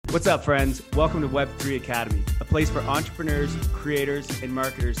What's up, friends? Welcome to Web3 Academy, a place for entrepreneurs, creators, and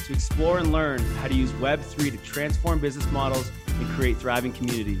marketers to explore and learn how to use Web3 to transform business models and create thriving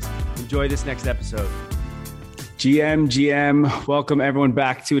communities. Enjoy this next episode. GM, welcome everyone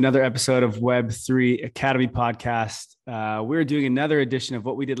back to another episode of Web3 Academy podcast. We're doing another edition of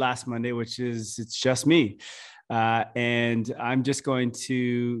what we did last Monday, which is It's Just Me. And I'm just going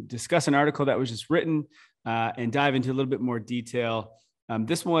to discuss an article that was just written and dive into a little bit more detail.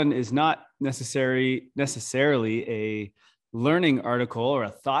 This one is not necessarily a learning article or a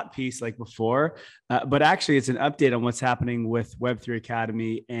thought piece like before, but actually it's an update on what's happening with Web3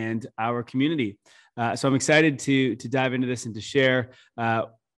 Academy and our community. So I'm excited to dive into this and to share.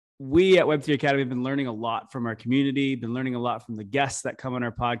 We at Web3 Academy have been learning a lot from our community, been learning a lot from the guests that come on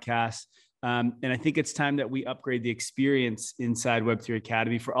our podcast. And I think it's time that we upgrade the experience inside Web3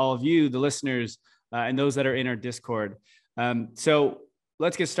 Academy for all of you, the listeners, and those that are in our Discord. So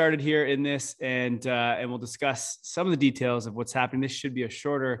let's get started here in this, and we'll discuss some of the details of what's happening. This should be a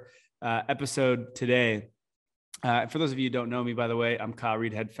shorter episode today. For those of you who don't know me, by the way, I'm Kyle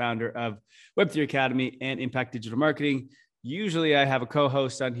Reidhead, founder of Web3 Academy and Impact Digital Marketing. Usually I have a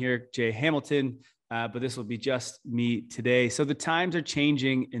co-host on here, Jay Hamilton, but this will be just me today. So the times are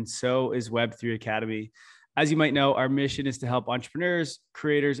changing, and so is Web3 Academy. As you might know, our mission is to help entrepreneurs,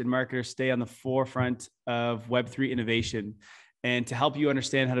 creators, and marketers stay on the forefront of Web3 innovation, and to help you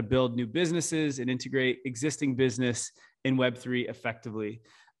understand how to build new businesses and integrate existing business in Web3 effectively.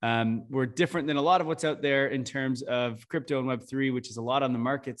 We're different than a lot of what's out there in terms of crypto and Web3, which is a lot on the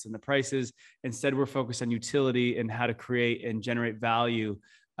markets and the prices. Instead, we're focused on utility and how to create and generate value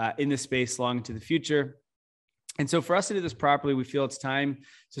in this space long into the future. And so for us to do this properly, we feel it's time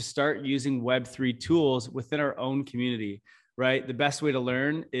to start using Web3 tools within our own community, right? The best way to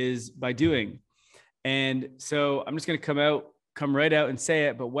learn is by doing. And so I'm just going to come right out and say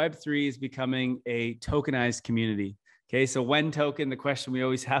it, but Web3 is becoming a tokenized community. Okay, so when token, the question we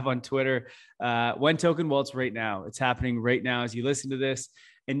always have on Twitter, when token? Well, it's right now. It's happening right now as you listen to this.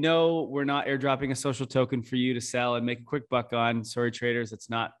 And no, we're not airdropping a social token for you to sell and make a quick buck on. Sorry, traders, it's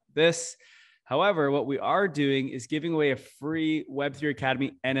not this. However, what we are doing is giving away a free Web3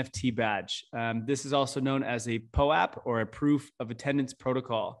 Academy NFT badge. This is also known as a POAP, or a proof of attendance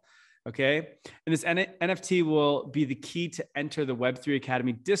protocol. Okay. And this NFT will be the key to enter the Web3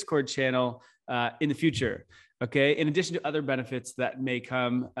 Academy Discord channel in the future. Okay. In addition to other benefits that may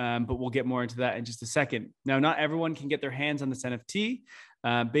come, but we'll get more into that in just a second. Now, not everyone can get their hands on this NFT.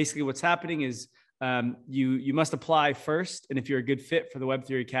 Basically what's happening is you must apply first. And if you're a good fit for the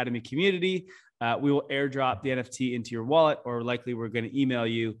Web3 Academy community, we will airdrop the NFT into your wallet, or likely we're going to email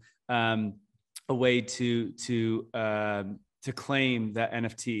you a way to claim that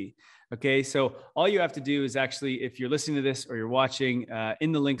NFT. Okay, so all you have to do is actually, if you're listening to this or you're watching,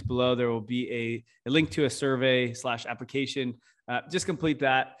 in the links below, there will be a link to a survey/application. Just complete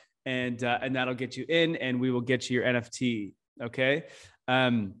that, and that'll get you in, and we will get you your NFT. Okay.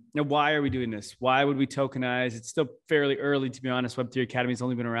 Now, why are we doing this? Why would we tokenize? It's still fairly early, to be honest. Web3 Academy has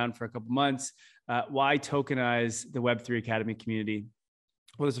only been around for a couple months. Why tokenize the Web3 Academy community?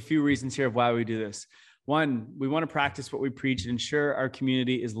 Well, there's a few reasons here of why we do this. One, we want to practice what we preach and ensure our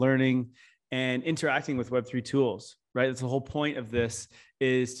community is learning and interacting with Web3 tools, right? That's the whole point of this,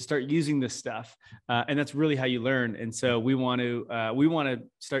 is to start using this stuff. And that's really how you learn. And so we want to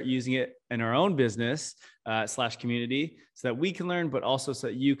start using it in our own business / community, so that we can learn, but also so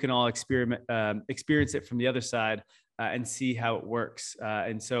that you can all experience it from the other side and see how it works.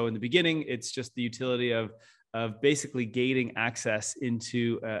 And so in the beginning, it's just the utility of basically gating access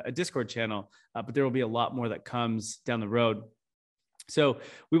into a Discord channel, but there will be a lot more that comes down the road. So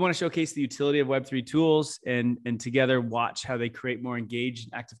we want to showcase the utility of Web3 tools and together watch how they create more engaged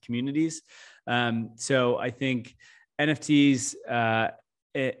and active communities. So I think NFTs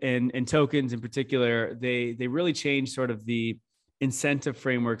and tokens in particular, they really change sort of the incentive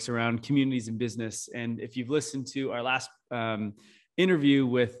frameworks around communities and business. And if you've listened to our last interview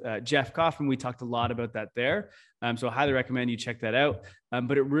with Jeff Kaufman, we talked a lot about that there. So I highly recommend you check that out.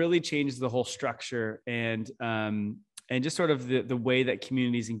 But it really changes the whole structure and just sort of the way that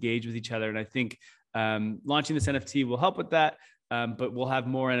communities engage with each other. And I think launching this NFT will help with that. But we'll have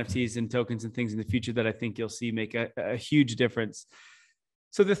more NFTs and tokens and things in the future that I think you'll see make a huge difference.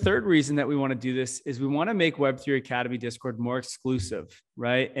 So the third reason that we want to do this is we want to make Web3 Academy Discord more exclusive,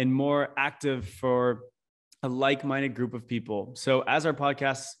 right? And more active for a like-minded group of people. So as our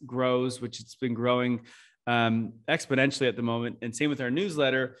podcast grows, which it's been growing exponentially at the moment, and same with our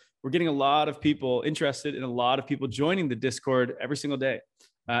newsletter, we're getting a lot of people interested and a lot of people joining the Discord every single day.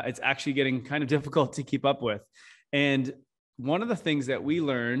 It's actually getting kind of difficult to keep up with. And one of the things that we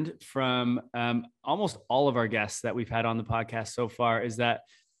learned from almost all of our guests that we've had on the podcast so far is that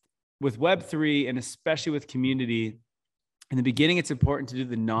with Web3 and especially with community, in the beginning, it's important to do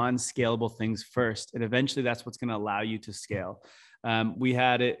the non-scalable things first. And eventually that's what's going to allow you to scale.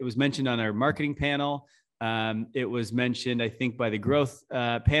 It was mentioned on our marketing panel. It was mentioned, I think, by the growth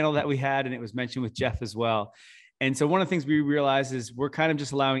panel that we had, and it was mentioned with Jeff as well. And so one of the things we realize is we're kind of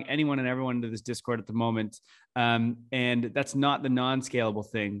just allowing anyone and everyone into this Discord at the moment. And that's not the non-scalable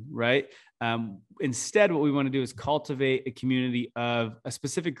thing, right? Instead, what we want to do is cultivate a community of a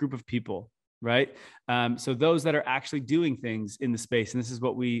specific group of people, right? So those that are actually doing things in the space, and this is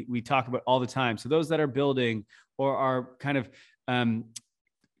what we talk about all the time. So those that are building or are kind of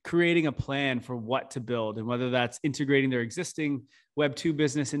creating a plan for what to build, and whether that's integrating their existing Web2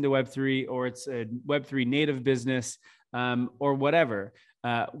 business into Web3, or it's a Web3 native business, or whatever.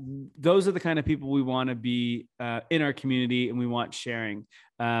 Those are the kind of people we want to be in our community, and we want sharing.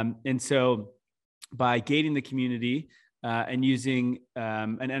 And so by gating the community and using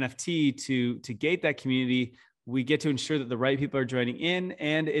an NFT to gate that community, we get to ensure that the right people are joining in,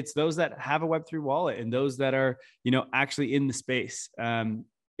 and it's those that have a Web3 wallet and those that are, actually in the space.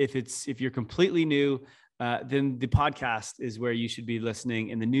 If you're completely new, then the podcast is where you should be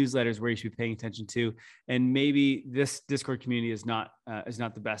listening, and the newsletter is where you should be paying attention to. And maybe this Discord community is not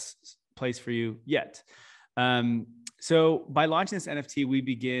the best place for you yet. So by launching this NFT, we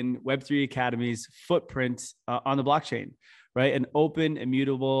begin Web3 Academy's footprint on the blockchain, right? An open,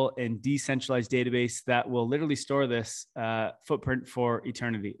 immutable, and decentralized database that will literally store this footprint for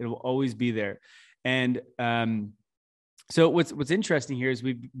eternity. It will always be there. And so what's interesting here is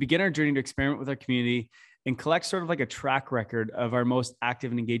we begin our journey to experiment with our community and collect sort of like a track record of our most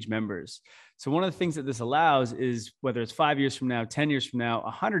active and engaged members. So one of the things that this allows is, whether it's 5 years from now, 10 years from now,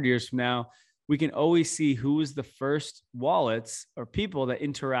 100 years from now, we can always see who was the first wallets or people that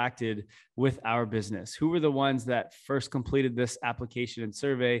interacted with our business. Who were the ones that first completed this application and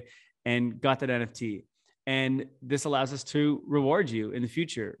survey and got that NFT? And this allows us to reward you in the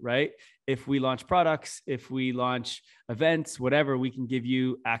future, right? If we launch products, if we launch events, whatever, we can give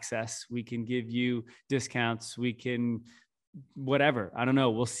you access. We can give you discounts. We can, whatever. I don't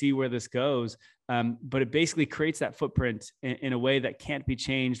know. We'll see where this goes. But it basically creates that footprint in a way that can't be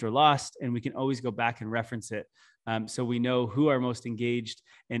changed or lost. And we can always go back and reference it. So we know who our most engaged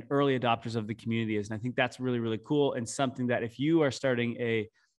and early adopters of the community is. And I think that's really, really cool. And something that if you are starting a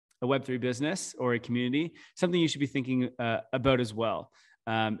Web3 business or a community, something you should be thinking about as well,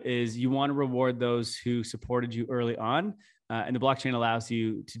 is you want to reward those who supported you early on. And the blockchain allows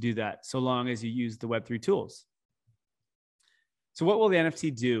you to do that so long as you use the Web3 tools. So what will the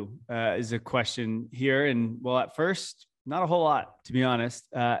NFT do is a question here. And well, at first, not a whole lot, to be honest.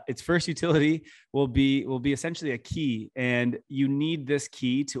 Its first utility will be essentially a key, and you need this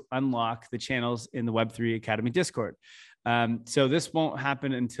key to unlock the channels in the Web3 Academy Discord. So this won't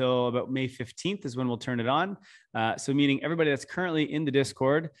happen until about May 15th is when we'll turn it on. So meaning everybody that's currently in the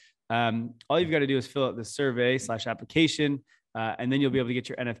Discord, all you've got to do is fill out the survey/application, and then you'll be able to get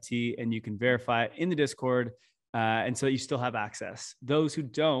your NFT, and you can verify it in the Discord. And so you still have access. Those who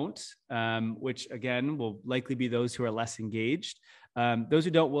don't, which again, will likely be those who are less engaged, those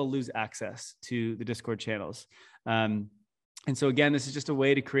who don't will lose access to the Discord channels. And so again, this is just a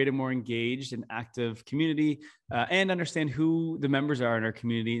way to create a more engaged and active community, and understand who the members are in our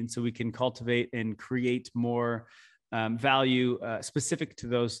community. And so we can cultivate and create more value specific to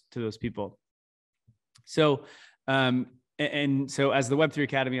those people. So, so as the Web3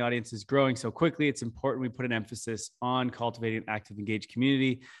 Academy audience is growing so quickly, it's important we put an emphasis on cultivating an active, engaged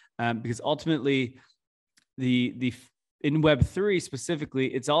community, because ultimately in Web3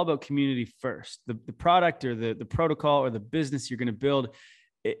 specifically, it's all about community first. The product or the protocol or the business you're going to build,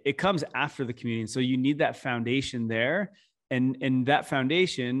 it comes after the community. And so you need that foundation there. And that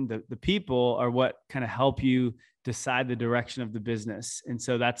foundation, the people are what kind of help you decide the direction of the business. And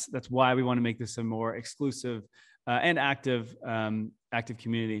so that's why we want to make this a more exclusive and active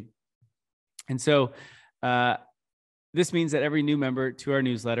community. And so this means that every new member to our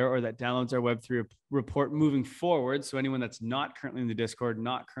newsletter or that downloads our Web3 report moving forward, so anyone that's not currently in the Discord,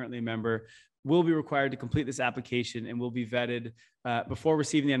 not currently a member, will be required to complete this application and will be vetted before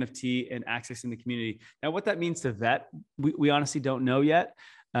receiving the NFT and accessing the community. Now, what that means to vet, we honestly don't know yet.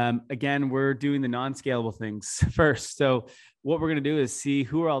 Again, we're doing the non-scalable things first. So what we're going to do is see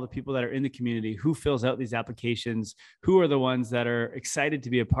who are all the people that are in the community, who fills out these applications, who are the ones that are excited to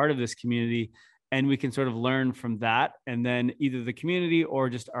be a part of this community. And we can sort of learn from that. And then either the community or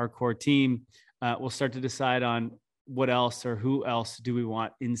just our core team will start to decide on what else or who else do we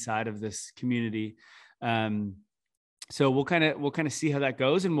want inside of this community. So we'll kind of see how that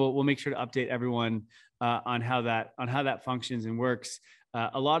goes, and we'll make sure to update everyone on how that functions and works.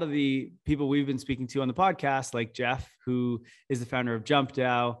 A lot of the people we've been speaking to on the podcast, like Jeff, who is the founder of Jump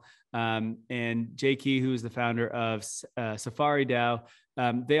DAO, and Jakey, who is the founder of Safari DAO,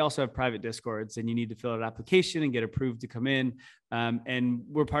 they also have private Discords, and you need to fill out an application and get approved to come in. And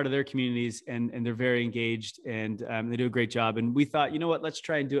we're part of their communities, and they're very engaged, and they do a great job. And we thought, you know what, let's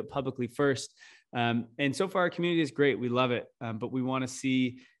try and do it publicly first. And so far, our community is great. We love it, but we want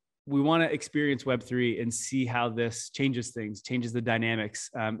to experience Web3 and see how this changes things, changes the dynamics.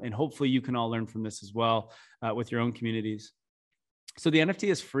 And hopefully you can all learn from this as well with your own communities. So the NFT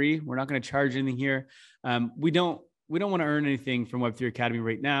is free. We're not going to charge anything here. We don't want to earn anything from Web3 Academy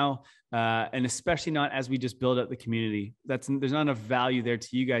right now. And especially not as we just build up the community. There's not enough value there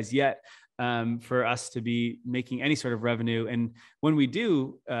to you guys yet for us to be making any sort of revenue. And when we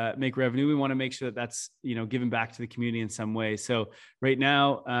do make revenue, we want to make sure that that's, given back to the community in some way. So right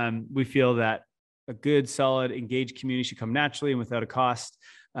now, we feel that a good, solid, engaged community should come naturally and without a cost.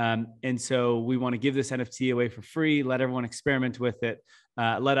 And so we want to give this NFT away for free, let everyone experiment with it,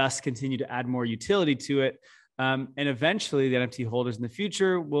 let us continue to add more utility to it. And eventually the NFT holders in the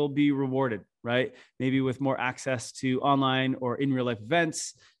future will be rewarded, right? Maybe with more access to online or in real life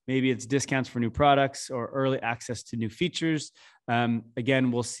events. Maybe it's discounts for new products or early access to new features.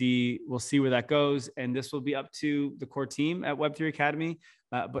 Again, we'll see where that goes. And this will be up to the core team at Web3 Academy,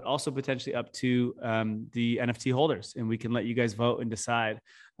 but also potentially up to the NFT holders. And we can let you guys vote and decide.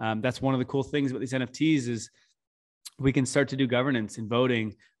 That's one of the cool things about these NFTs is we can start to do governance and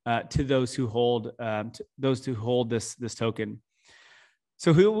voting to those who hold this token.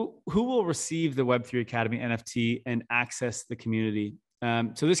 So who will receive the Web3 Academy NFT and access the community?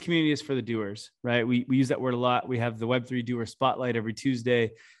 So this community is for the doers, right? We use that word a lot. We have the Web3 Doer Spotlight every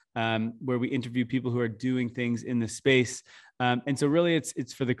Tuesday, where we interview people who are doing things in this space. And so really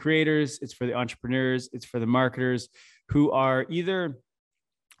it's for the creators, it's for the entrepreneurs, it's for the marketers who are either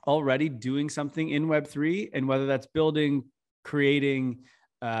already doing something in Web3, and whether that's building, creating,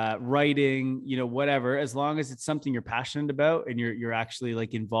 writing, whatever, as long as it's something you're passionate about and you're actually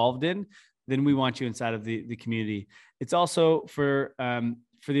like involved in, then we want you inside of the community. It's also for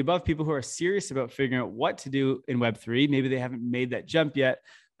the above people who are serious about figuring out what to do in Web3. Maybe they haven't made that jump yet,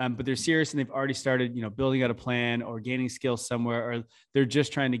 but they're serious and they've already started, building out a plan or gaining skills somewhere, or they're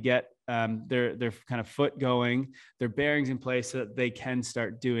just trying to get their kind of foot going, their bearings in place so that they can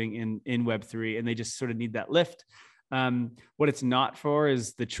start doing in Web3, and they just sort of need that lift. What it's not for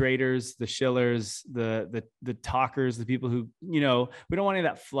is the traders, the shillers, the talkers, the people who, we don't want any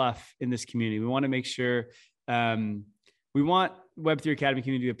of that fluff in this community. We want to make sure, we want Web3 Academy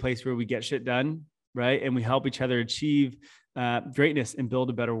community to be a place where we get shit done, right? And we help each other achieve greatness and build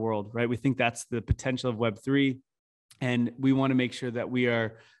a better world, right? We think that's the potential of Web3. And we want to make sure that we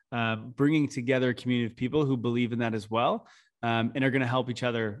are bringing together a community of people who believe in that as well, and are going to help each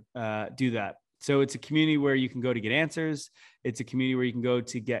other do that. So it's a community where you can go to get answers. It's a community where you can go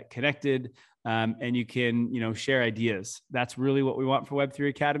to get connected, and you can, share ideas. That's really what we want for Web3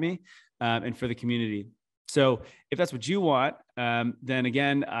 Academy and for the community. So if that's what you want, then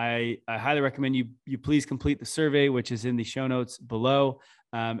again, I highly recommend you please complete the survey, which is in the show notes below.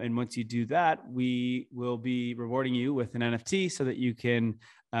 And once you do that, we will be rewarding you with an NFT so that you can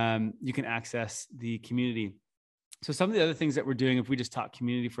access the community. So some of the other things that we're doing, if we just talk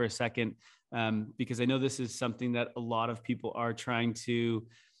community for a second, because I know this is something that a lot of people are trying to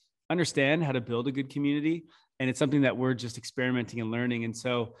understand how to build a good community. And it's something that we're just experimenting and learning. And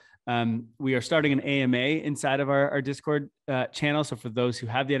so we are starting an AMA inside of our Discord channel. So for those who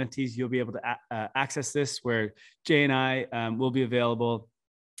have the NFTs, you'll be able to access this, where Jay and I will be available.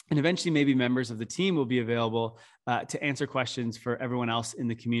 And eventually maybe members of the team will be available to answer questions for everyone else in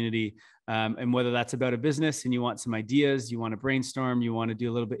the community. And whether that's about a business and you want some ideas, you want to brainstorm, you want to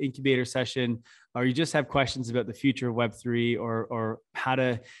do a little bit incubator session, or you just have questions about the future of Web3 or how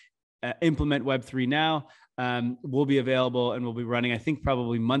to implement Web3 now, we'll be available, and we'll be running, I think,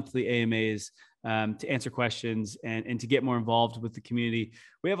 probably monthly AMAs to answer questions and to get more involved with the community.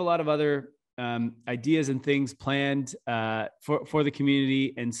 We have a lot of other ideas and things planned for the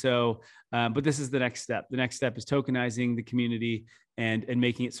community. And so, but this is the next step. The next step is tokenizing the community and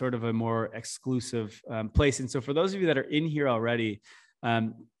making it sort of a more exclusive place. And so for those of you that are in here already,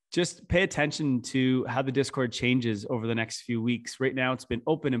 just pay attention to how the Discord changes over the next few weeks. Right now, it's been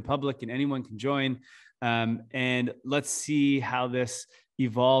open and public and anyone can join. And let's see how this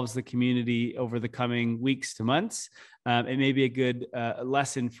evolves the community over the coming weeks to months. It may be a good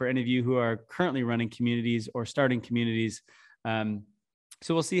lesson for any of you who are currently running communities or starting communities. So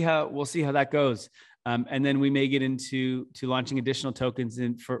we'll see how that goes. And then we may get into launching additional tokens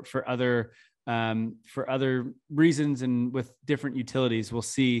for other reasons and with different utilities. We'll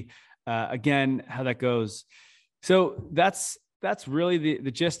see again how that goes. So that's really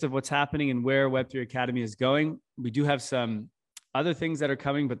the gist of what's happening and where Web3 Academy is going. We do have some other things that are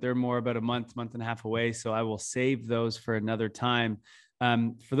coming, but they're more about a month and a half away. So I will save those for another time.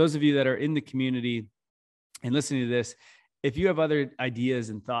 For those of you that are in the community and listening to this, if you have other ideas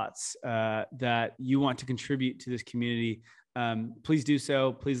and thoughts that you want to contribute to this community, please do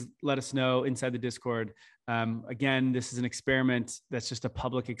so. Please let us know inside the Discord. Again, this is an experiment that's just a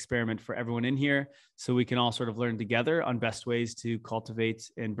public experiment for everyone in here, so we can all sort of learn together on best ways to cultivate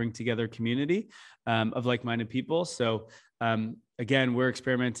and bring together a community of like-minded people. So again, we're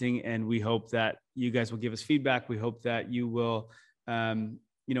experimenting, and we hope that you guys will give us feedback. We hope that you will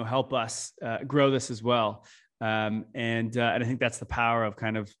help us grow this as well. And I think that's the power of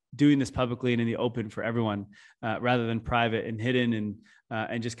kind of doing this publicly and in the open for everyone, rather than private and hidden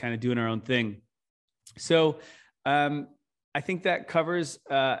and just kind of doing our own thing. So I think that covers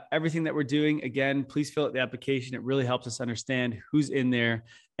everything that we're doing. Again, please fill out the application. It really helps us understand who's in there,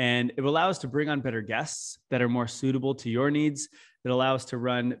 and it will allow us to bring on better guests that are more suitable to your needs. It allows us to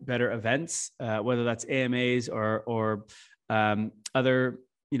run better events, whether that's AMAs or other,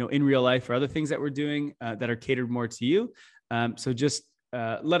 in real life, or other things that we're doing that are catered more to you. So just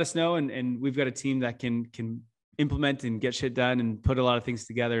let us know. And we've got a team that can implement and get shit done and put a lot of things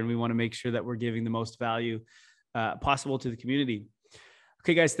together. And we want to make sure that we're giving the most value possible to the community.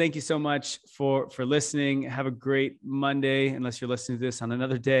 Okay, guys, thank you so much for listening. Have a great Monday, unless you're listening to this on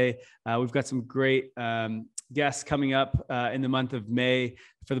another day. We've got some great guests coming up in the month of May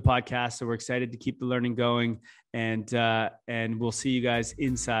for the podcast. So we're excited to keep the learning going, and we'll see you guys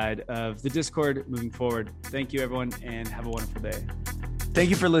inside of the Discord moving forward. Thank you, everyone, and have a wonderful day. Thank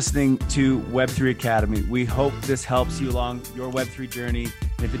you for listening to Web3 Academy. We hope this helps you along your Web3 journey.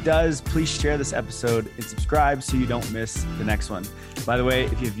 And if it does, please share this episode and subscribe so you don't miss the next one. By the way,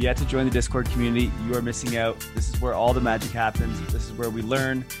 if you've yet to join the Discord community, you are missing out. This is where all the magic happens. This is where we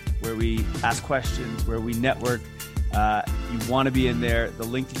learn, where we ask questions, where we network. You want to be in there. The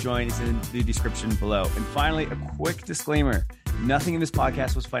link to join is in the description below. And finally, a quick disclaimer. Nothing in this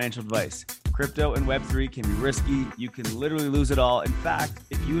podcast was financial advice. Crypto and Web3 can be risky. You can literally lose it all. In fact,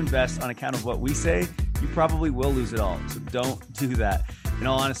 if you invest on account of what we say, you probably will lose it all. So don't do that. In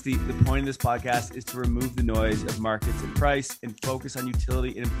all honesty, the point of this podcast is to remove the noise of markets and price and focus on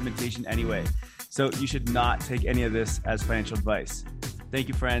utility and implementation anyway. So you should not take any of this as financial advice. Thank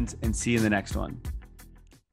you, friends, and see you in the next one.